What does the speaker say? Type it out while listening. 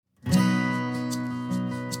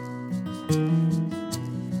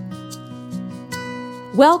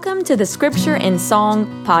Welcome to the Scripture and Song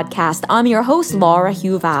podcast. I'm your host, Laura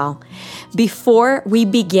Huval. Before we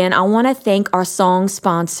begin, I want to thank our song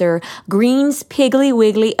sponsor, Green's Piggly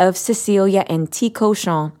Wiggly of Cecilia and T.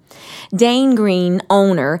 Cochon. Dane Green,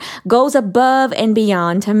 owner, goes above and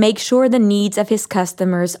beyond to make sure the needs of his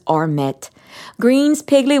customers are met. Green's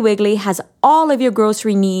Piggly Wiggly has all of your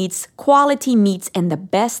grocery needs, quality meats, and the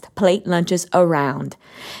best plate lunches around.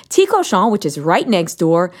 T. Cochon, which is right next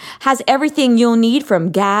door, has everything you'll need from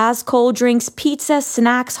gas, cold drinks, pizza,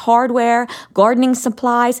 snacks, hardware, gardening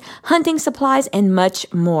supplies, hunting supplies, and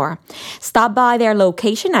much more. Stop by their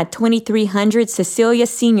location at 2300 Cecilia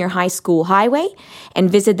Senior High School Highway and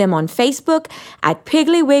visit them on Facebook at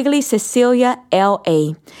Piggly Wiggly Cecilia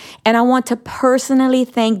LA. And I want to personally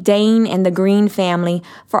thank Dane and the Green family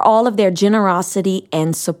for all of their generosity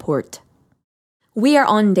and support. We are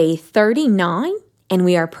on day 39, and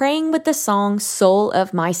we are praying with the song Soul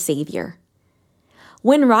of My Savior.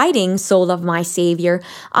 When writing Soul of My Savior,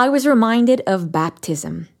 I was reminded of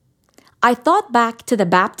baptism. I thought back to the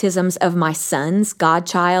baptisms of my sons,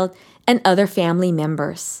 godchild, and other family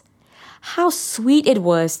members. How sweet it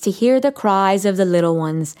was to hear the cries of the little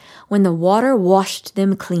ones when the water washed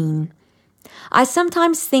them clean. I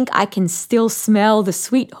sometimes think I can still smell the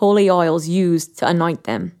sweet holy oils used to anoint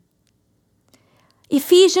them.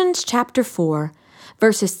 Ephesians chapter 4,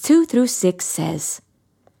 verses 2 through 6 says,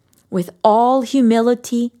 "With all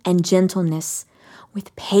humility and gentleness,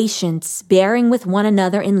 with patience, bearing with one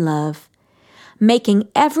another in love, making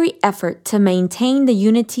every effort to maintain the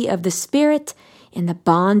unity of the Spirit in the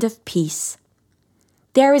bond of peace.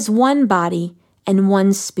 There is one body and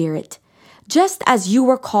one Spirit, just as you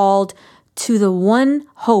were called to the one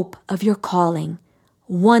hope of your calling,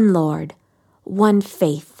 one Lord, one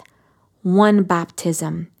faith, one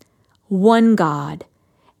baptism, one God,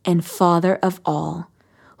 and Father of all,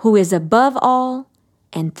 who is above all,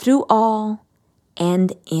 and through all,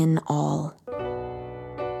 and in all."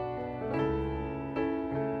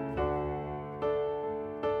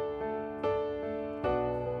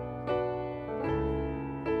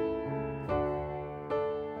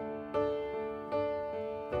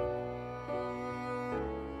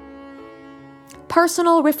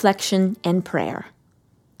 Personal reflection and prayer.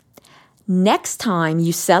 Next time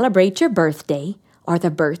you celebrate your birthday or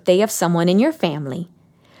the birthday of someone in your family,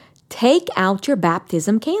 take out your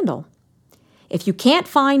baptism candle. If you can't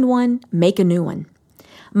find one, make a new one.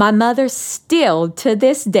 My mother still, to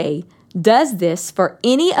this day, does this for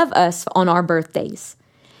any of us on our birthdays.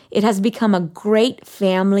 It has become a great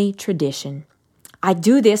family tradition. I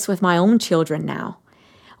do this with my own children now.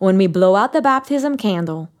 When we blow out the baptism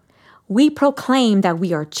candle, we proclaim that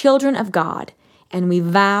we are children of God, and we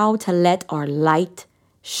vow to let our light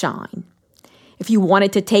shine. If you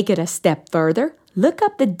wanted to take it a step further, look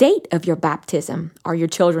up the date of your baptism or your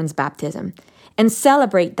children's baptism and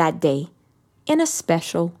celebrate that day in a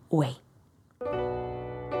special way.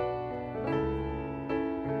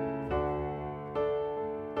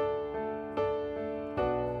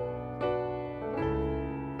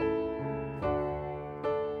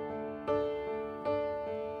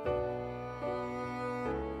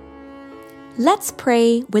 Let's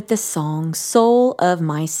pray with the song Soul of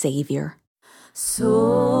My Savior.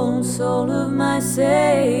 Soul, soul of my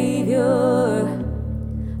Savior,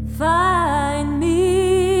 find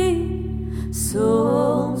me.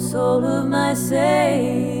 Soul, soul of my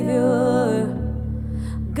Savior,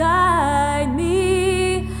 guide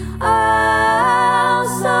me. Oh,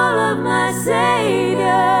 soul of my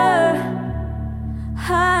Savior,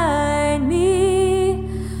 hide me.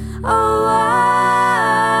 Oh,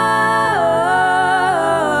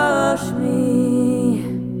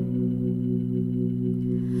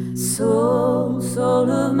 soul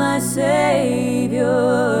of my Savior,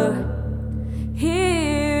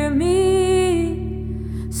 hear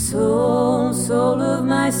me. Soul of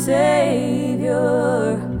my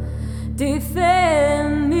Savior,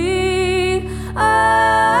 defend me.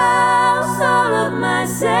 Oh, soul of my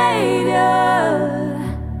Savior,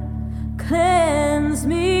 cleanse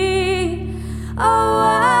me. Oh,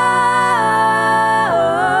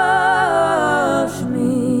 wash me.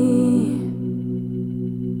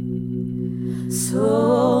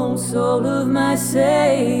 Soul of my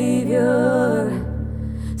Savior,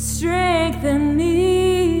 strengthen me.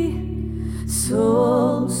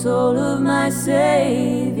 Soul of my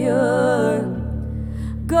Savior,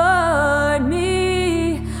 guard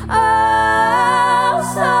me. Oh,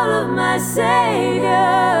 soul of my Savior,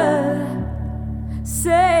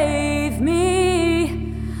 save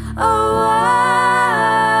me. Oh,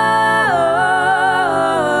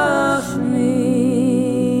 wash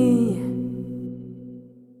me.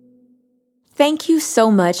 Thank you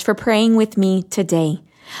so much for praying with me today.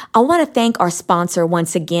 I want to thank our sponsor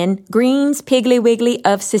once again, Green's Piggly Wiggly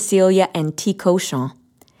of Cecilia and T. Cauchon.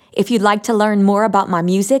 If you'd like to learn more about my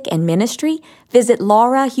music and ministry, visit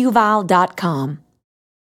laurahuval.com.